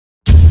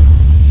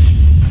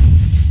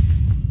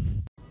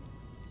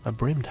A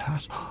brimmed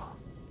hat.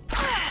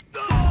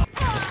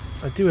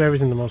 I do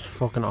everything the most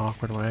fucking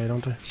awkward way,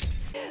 don't I?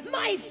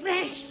 My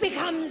flesh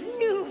becomes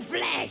new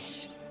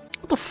flesh.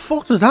 What the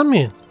fuck does that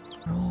mean?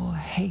 Raw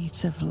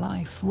hate of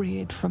life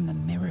reared from the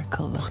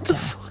miracle of What the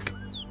death. fuck?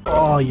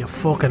 Oh, you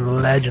fucking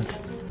legend.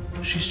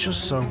 She's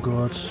just so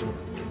good.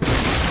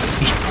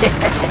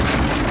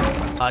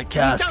 I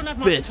cast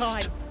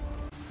fist.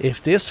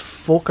 If this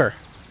fucker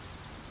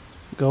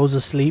goes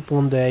asleep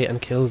one day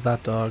and kills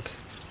that dog,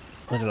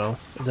 I don't know.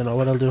 I don't know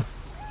what I'll do.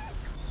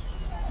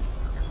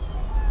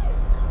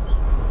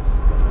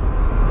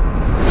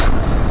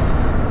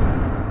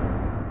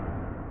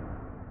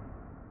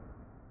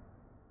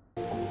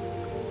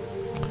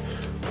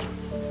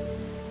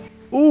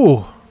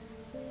 Ooh,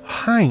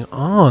 hang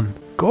on.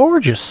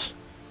 Gorgeous.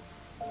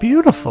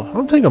 Beautiful. I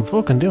don't think I'm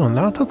fucking doing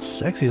that. That's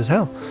sexy as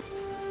hell.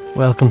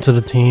 Welcome to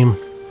the team.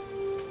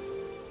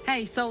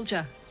 Hey,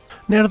 soldier.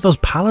 Now that those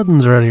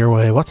paladins are out of your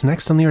way, what's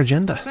next on the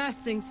agenda?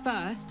 First things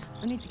first,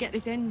 I need to get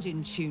this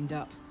engine tuned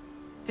up.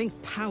 Thing's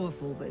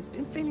powerful, but it's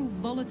been feeling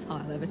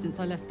volatile ever since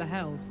I left the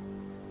Hells.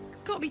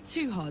 Can't be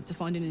too hard to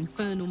find an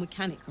infernal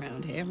mechanic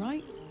round here,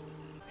 right?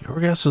 Your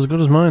guess is as good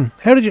as mine.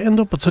 How did you end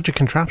up with such a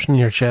contraption in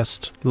your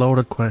chest?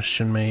 Loaded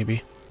question,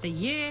 maybe. The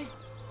year,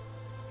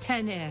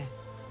 10 air.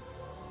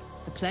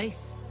 The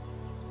place,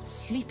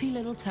 sleepy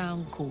little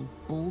town called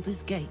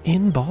Baldur's Gate.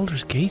 In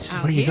Baldur's Gate is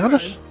Our where you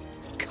got hero,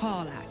 it?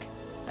 Karlach,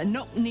 a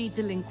knock-knee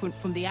delinquent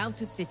from the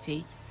outer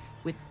city,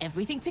 with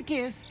everything to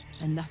give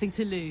and nothing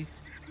to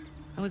lose.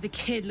 I was a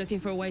kid looking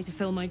for a way to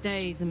fill my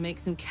days and make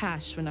some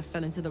cash when I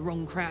fell into the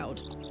wrong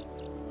crowd.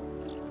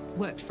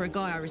 Worked for a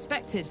guy I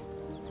respected.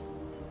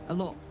 A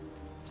lot.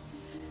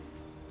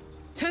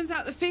 Turns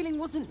out the feeling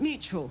wasn't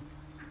mutual.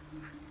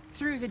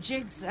 Through the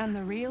jigs and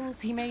the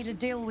reels, he made a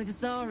deal with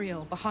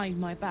Zariel behind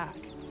my back.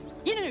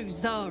 You know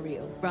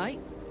Zariel, right?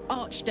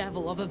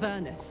 Archdevil of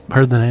Avernus.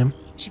 Heard the name.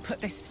 She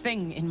put this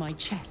thing in my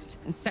chest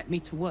and set me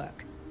to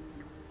work.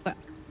 Well,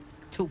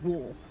 to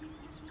war.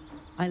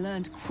 I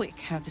learned quick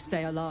how to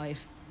stay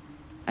alive.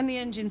 And the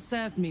engine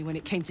served me when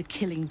it came to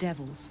killing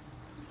devils.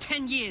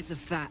 10 years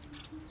of that.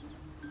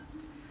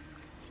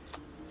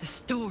 The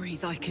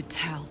stories I could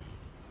tell.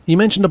 You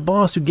mentioned a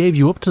boss who gave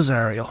you up to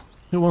Zariel.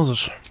 Who was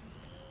it?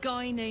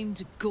 Guy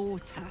named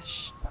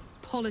Gortash.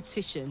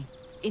 Politician.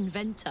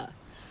 Inventor.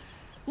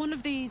 One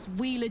of these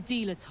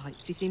wheeler-dealer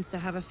types who seems to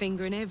have a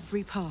finger in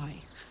every pie.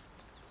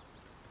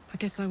 I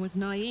guess I was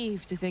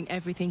naive to think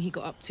everything he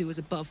got up to was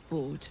above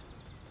board.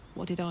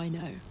 What did I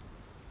know?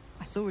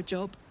 I saw a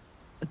job.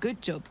 A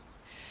good job.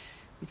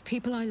 With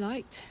people I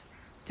liked.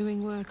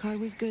 Doing work I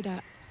was good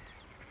at.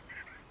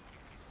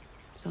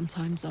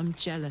 Sometimes I'm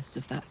jealous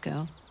of that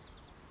girl.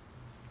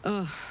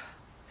 Ugh,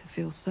 to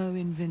feel so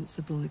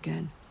invincible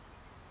again.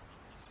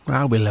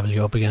 Well, we'll level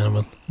you up again.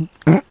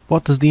 Will.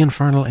 What does the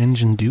infernal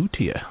engine do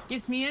to you?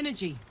 Gives me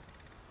energy.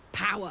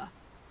 Power.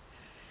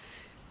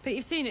 But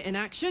you've seen it in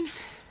action.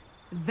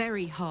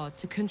 Very hard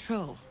to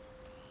control.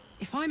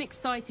 If I'm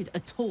excited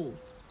at all,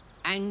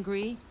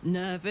 angry,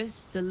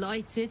 nervous,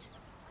 delighted,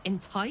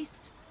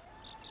 enticed,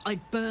 I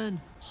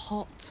burn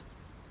hot.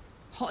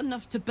 Hot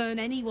enough to burn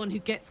anyone who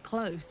gets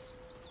close.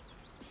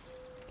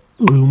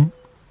 Boom.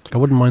 I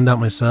wouldn't mind that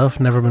myself.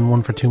 Never been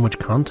one for too much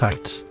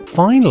contact.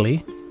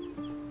 Finally,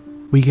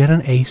 we get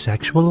an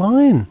asexual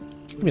line.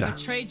 Give me I'd that.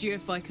 trade you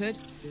if I could.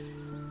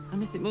 I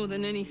miss it more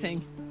than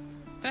anything.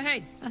 But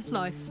hey, that's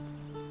life.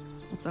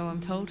 Or so I'm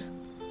told.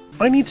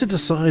 I need to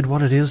decide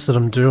what it is that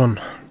I'm doing.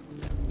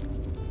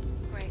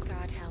 Great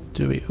God, help.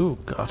 Do we? Oh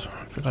God,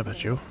 I forgot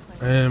about you.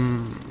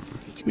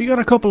 We got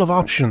a couple of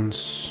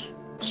options.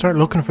 Start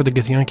looking for the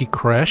Githyanki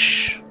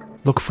Creche.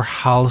 Look for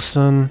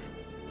Halson.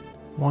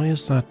 Why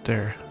is that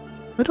there?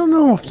 I don't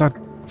know if that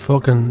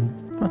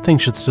thing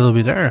should still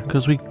be there,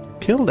 because we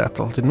killed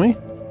Ethel, didn't we?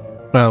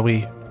 Well,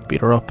 we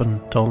beat her up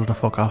and told her to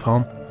fuck off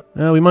home.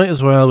 We might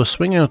as well. We'll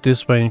swing out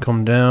this way and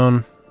come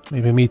down.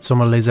 Maybe meet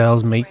some of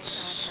Lae'zel's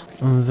mates.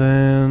 And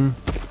then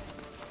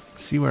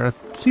see where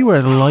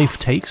the life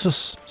takes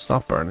us.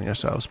 Stop burning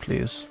yourselves,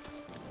 please.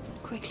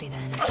 Quickly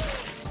then.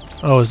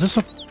 Oh, is this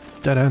a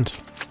dead end?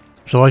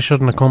 So I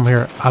shouldn't have come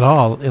here at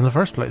all in the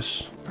first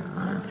place.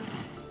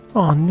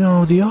 Oh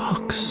no, the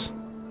ox.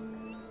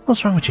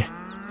 What's wrong with you?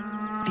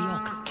 The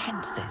ox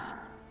tenses,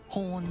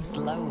 horns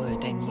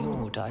lowered in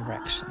your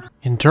direction.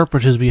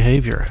 Interpret his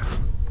behavior.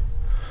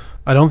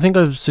 I don't think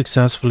I've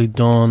successfully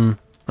done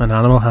an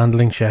animal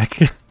handling check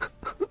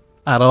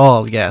at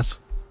all yet.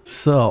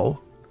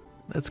 So,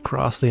 let's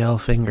cross the L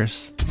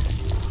fingers.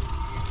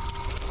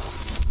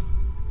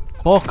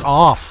 Fuck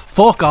off!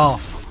 Fuck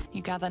off!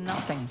 You gather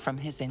nothing from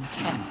his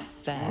intense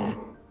stare.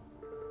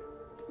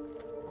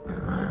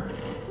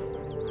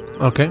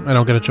 Okay, I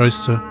don't get a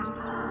choice to...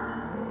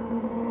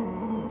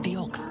 The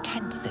ox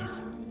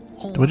tenses.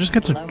 Do I just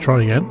get to horns try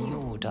lowered again?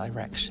 in your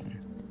direction.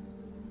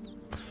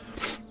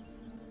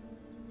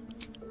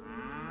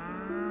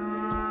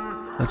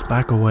 Let's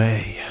back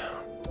away.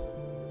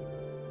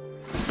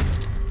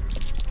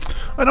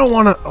 I don't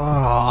want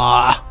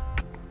to...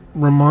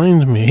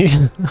 remind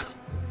me.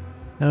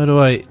 How do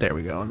I... There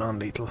we go,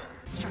 non-lethal.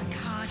 Strike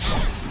hard,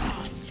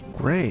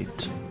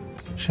 Great.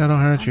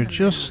 Shadowheart, you're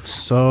just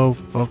so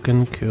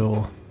fucking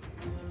cool.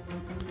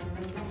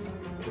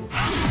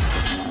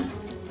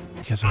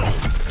 Guess I'm...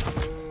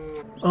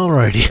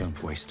 Alrighty.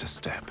 Don't waste a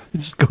step.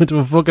 Just go into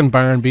a fucking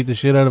barn and beat the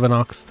shit out of an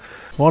ox.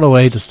 What a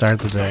way to start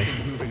the day.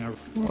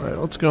 Alright,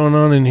 what's going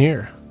on in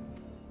here?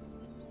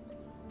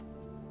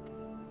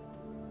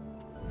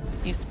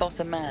 You spot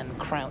a man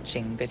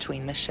crouching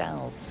between the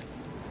shelves,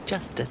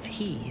 just as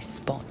he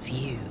spots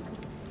you.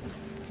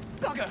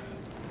 Bugger!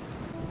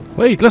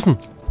 Wait, listen!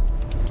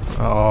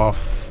 Oh,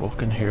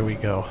 fucking here we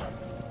go.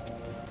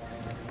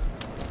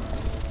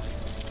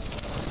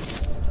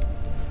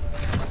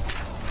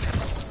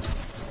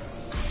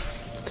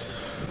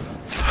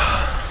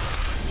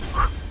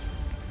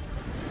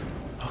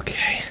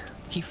 Okay.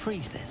 He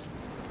freezes,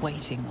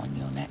 waiting on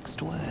your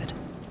next word.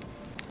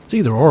 It's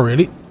either or,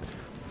 really.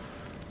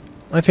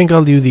 I think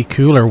I'll do the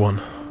cooler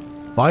one.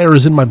 Fire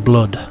is in my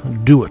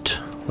blood. Do it.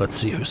 Let's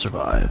see who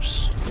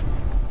survives.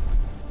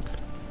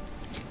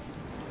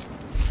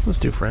 Let's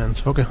do friends,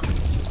 fuck it.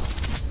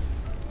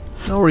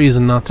 No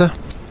reason not to.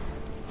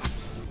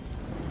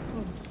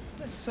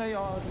 Let's say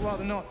I'd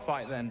rather not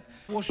fight then.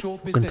 What's your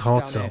Fucking business thought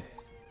down so. here?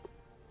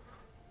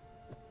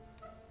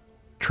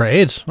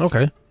 Trade?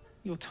 Okay.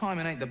 Your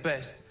timing ain't the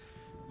best,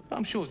 but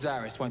I'm sure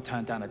Zaris won't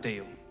turn down a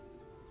deal.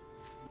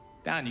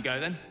 Down you go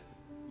then.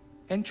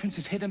 Entrance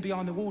is hidden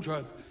behind the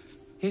wardrobe.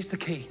 Here's the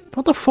key.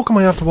 What the fuck am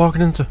I after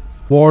walking into?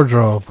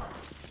 Wardrobe.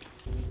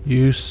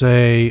 You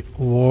say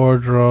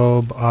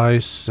wardrobe, I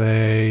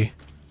say...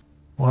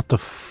 What the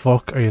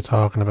fuck are you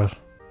talking about?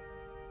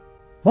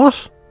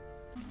 What?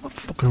 What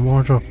fucking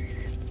wardrobe?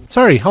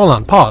 Sorry, hold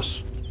on,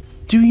 pause.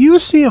 Do you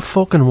see a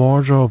fucking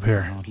wardrobe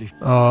here?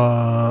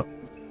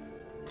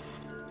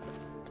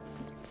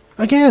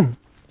 Again?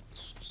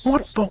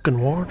 What fucking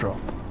wardrobe?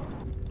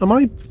 Am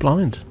I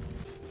blind?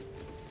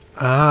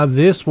 Ah,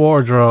 this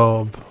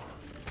wardrobe.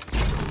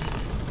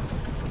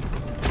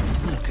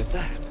 Look at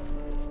that.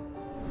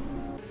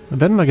 I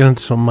better not get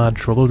into some mad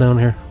trouble down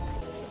here.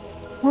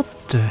 What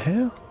the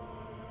hell?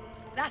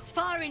 That's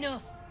far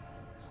enough.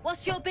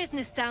 What's your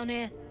business down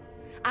here?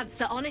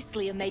 Answer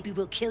honestly and maybe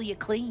we'll kill you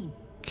clean.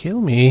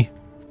 Kill me?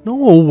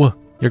 No!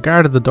 Your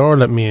guard at the door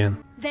let me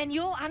in. Then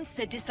your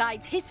answer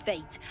decides his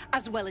fate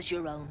as well as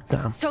your own.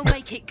 Damn. So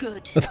make it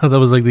good. I thought that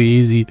was like the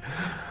easy.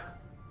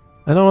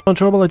 I don't want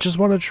trouble, I just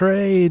want to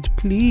trade,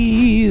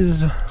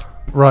 please.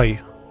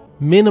 Right.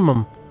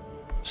 Minimum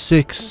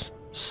 6,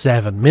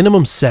 7.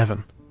 Minimum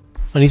 7.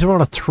 I need to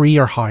roll a 3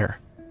 or higher.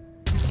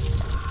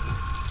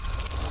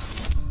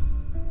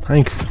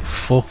 Thank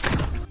fuck.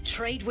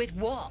 Trade with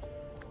what?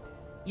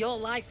 Your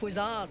life was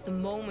ours the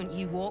moment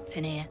you walked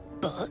in here.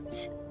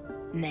 But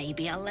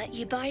maybe I'll let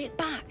you buy it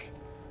back.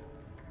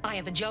 I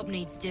have a job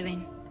needs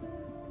doing.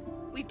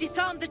 We've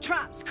disarmed the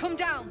traps. Come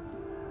down.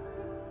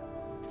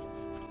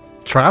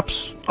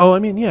 Traps? Oh, I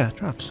mean, yeah,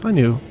 traps. I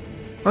knew.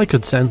 I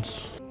could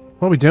sense.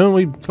 What are we doing?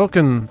 We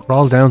fucking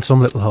rolled down some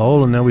little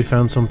hole and now we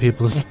found some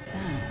people's... What's that?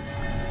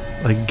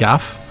 like,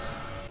 gaff.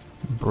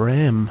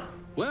 Brim.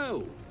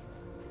 Well,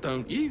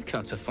 don't you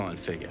cut a fine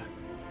figure?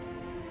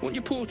 Want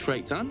your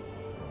portrait done?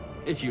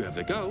 If you have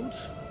the gold,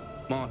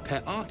 my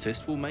pet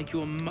artist will make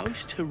you a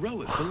most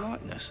heroic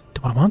likeness.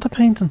 Do I want a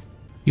painting?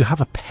 You have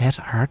a pet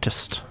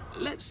artist.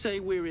 Let's say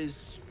we're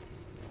his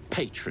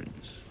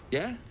patrons,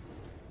 yeah?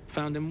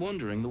 Found him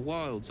wandering the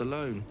wilds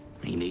alone.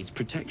 He needs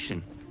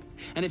protection.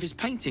 And if his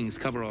paintings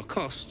cover our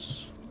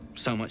costs,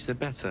 so much the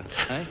better,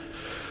 eh?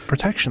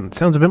 Protection.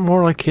 Sounds a bit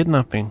more like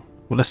kidnapping.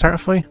 Will I start a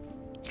fight?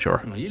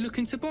 Sure. Are you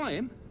looking to buy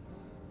him?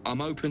 I'm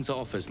open to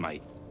offers,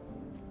 mate.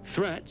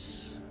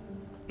 Threats?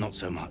 Not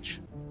so much.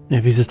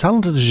 If he's as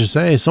talented as you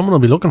say, someone will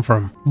be looking for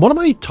him. What am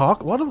I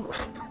talking? What am...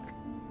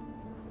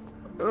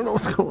 I don't know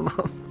what's going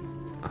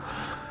on.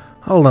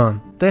 Hold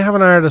on. They have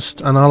an artist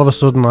and all of a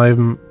sudden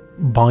I'm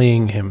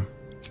buying him.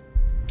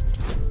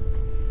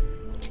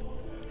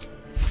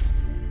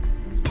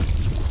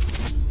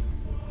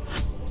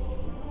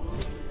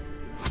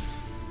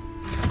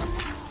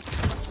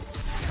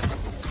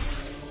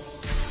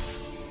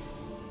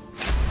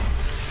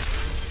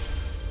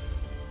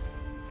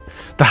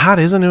 The hat,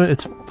 isn't it?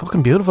 It's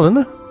fucking beautiful, isn't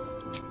it?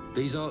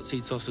 These artsy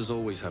tossers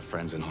always have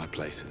friends in high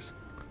places.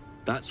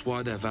 That's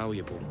why they're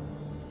valuable.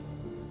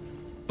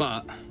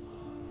 But,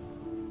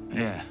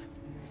 yeah,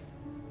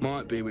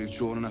 might be we've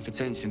drawn enough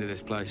attention to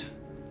this place.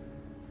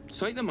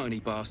 Take the money,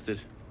 bastard,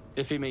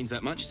 if he means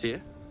that much to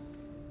you.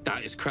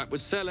 That is crap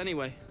would sell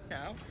anyway.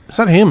 Is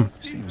that him?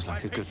 Seems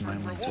like a good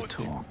moment to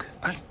talk.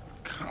 I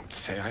can't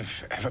say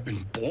I've ever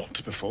been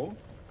bought before.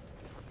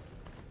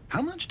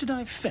 How much did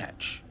I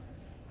fetch?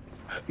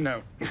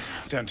 No,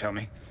 don't tell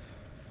me.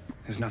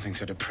 There's nothing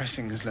so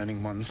depressing as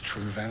learning one's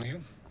true value.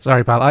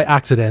 Sorry, pal. I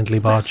accidentally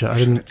bought you. I You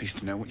should didn't... at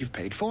least know what you've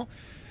paid for.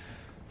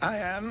 I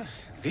am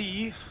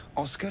the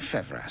Oscar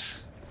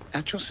Fevras,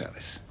 at your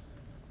service.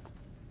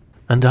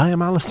 And I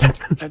am Alistair.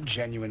 A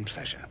genuine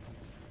pleasure.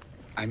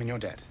 I'm in your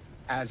debt,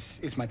 as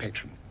is my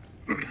patron.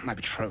 My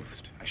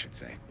betrothed, I should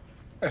say.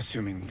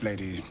 Assuming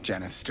Lady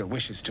Janeth still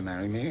wishes to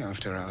marry me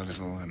after our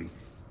little,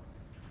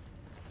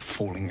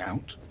 falling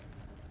out.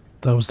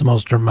 That was the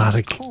most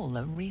dramatic. Recall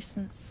a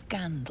recent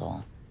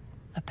scandal.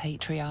 A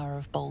patriarch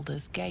of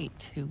Baldur's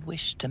Gate who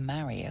wished to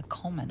marry a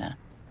commoner.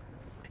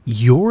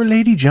 You're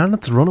Lady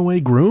Janet's runaway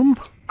groom?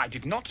 I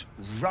did not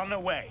run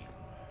away.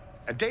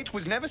 A date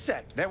was never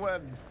set. There were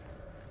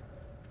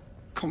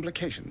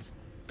complications.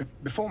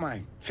 Before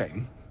my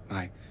fame,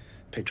 my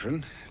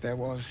patron, there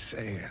was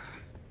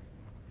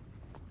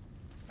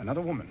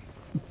another woman.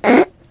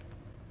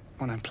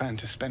 One I planned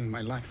to spend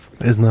my life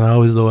with. Isn't that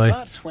always the way?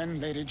 But when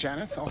Lady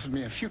Janet offered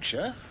me a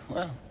future,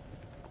 well,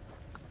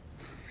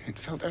 it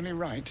felt only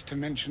right to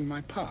mention my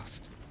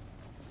past.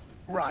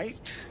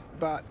 Right,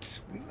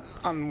 but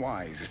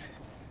unwise.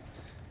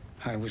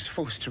 I was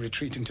forced to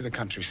retreat into the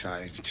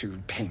countryside,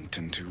 to paint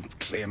and to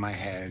clear my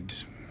head.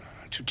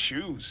 To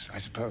choose, I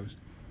suppose.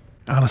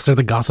 Alistair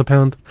the Gossip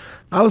Hound.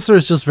 Alistair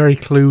is just very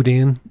clued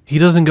in. He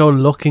doesn't go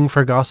looking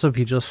for gossip,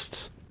 he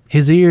just...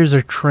 His ears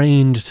are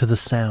trained to the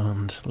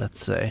sound,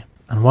 let's say.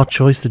 And what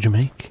choice did you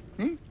make?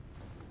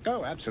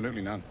 Oh,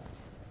 absolutely none.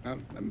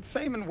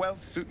 Fame and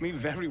wealth suit me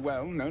very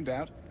well, no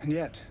doubt. And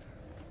yet,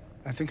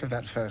 I think of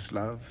that first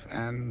love,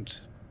 and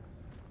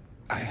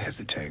I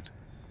hesitate.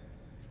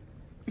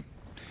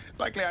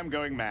 Likely I'm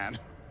going mad.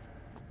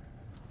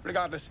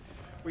 Regardless,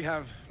 we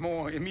have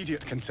more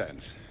immediate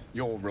concerns.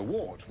 Your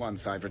reward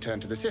once I've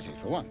returned to the city,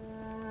 for one.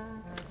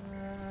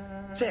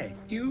 Say,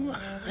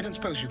 I don't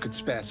suppose you could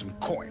spare some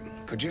coin,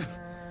 could you?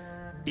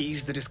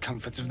 Ease the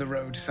discomforts of the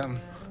road some.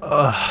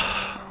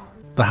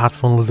 The hat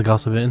funnels the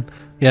gossip in.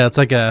 Yeah, it's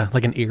like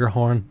an ear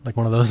horn, like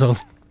one of those old.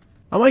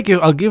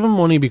 I'll give him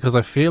money because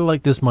I feel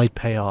like this might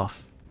pay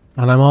off.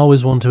 And I'm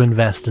always one to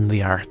invest in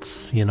the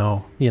arts, you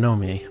know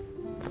me.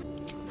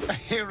 A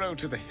hero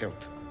to the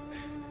hilt.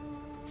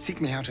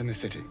 Seek me out in the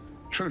city,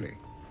 truly.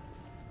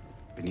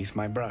 Beneath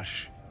my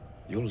brush,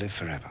 you'll live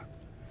forever.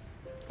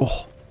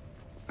 Oh.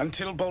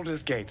 Until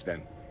Baldur's Gate,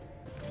 then.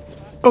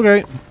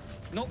 Okay.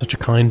 Such a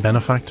kind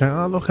benefactor.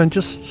 Oh, look, I'm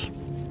just...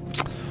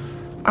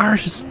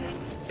 Art is...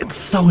 It's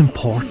so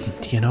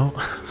important, you know?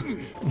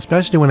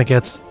 Especially when it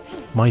gets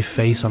my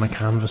face on a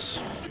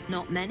canvas.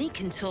 Not many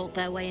can talk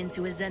their way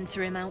into a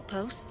Zentarim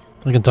outpost.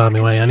 I can talk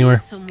my way anywhere.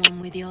 Someone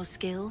with your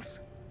skills.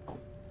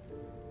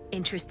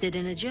 Interested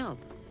in a job?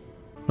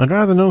 I'd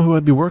rather know who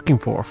I'd be working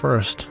for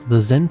first. The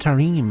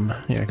Zentarim.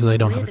 Yeah, because I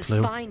don't have a clue.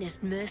 We're the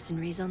finest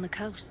mercenaries on the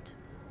coast.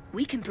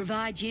 We can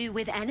provide you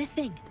with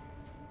anything.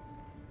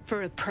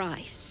 For a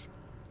price.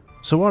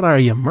 So what are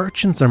you,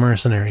 merchants or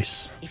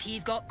mercenaries? If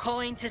you've got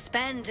coin to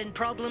spend and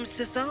problems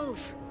to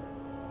solve,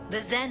 the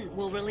Zent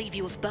will relieve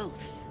you of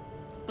both.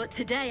 But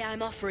today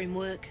I'm offering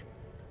work.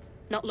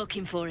 Not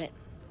looking for it.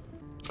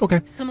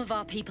 Okay. Some of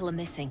our people are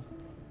missing.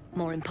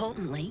 More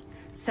importantly,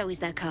 so is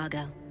their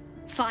cargo.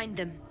 Find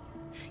them.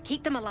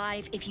 Keep them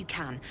alive if you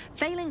can.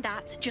 Failing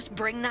that, just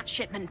bring that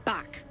shipment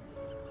back.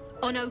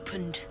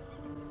 Unopened.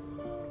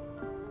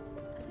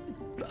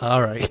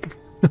 Alright.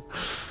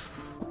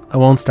 I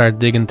won't start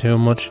digging too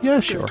much. Yeah,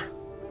 sure.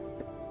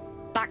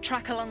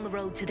 Backtrack along the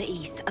road to the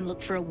east and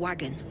look for a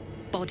wagon.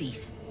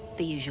 Bodies.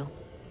 The usual.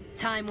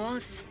 Time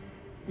was.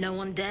 No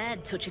one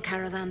dared touch a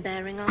caravan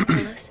bearing our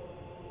colours.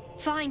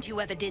 Find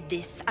whoever did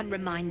this and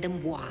remind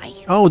them why.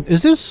 Oh,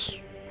 is this...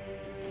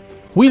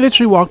 We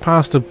literally walked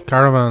past a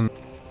caravan,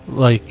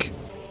 like,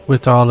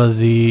 with all of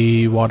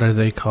the... What are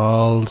they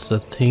called?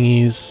 The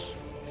thingies.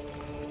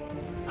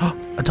 Oh,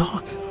 a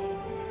dog.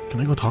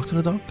 Can I go talk to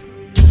the dog?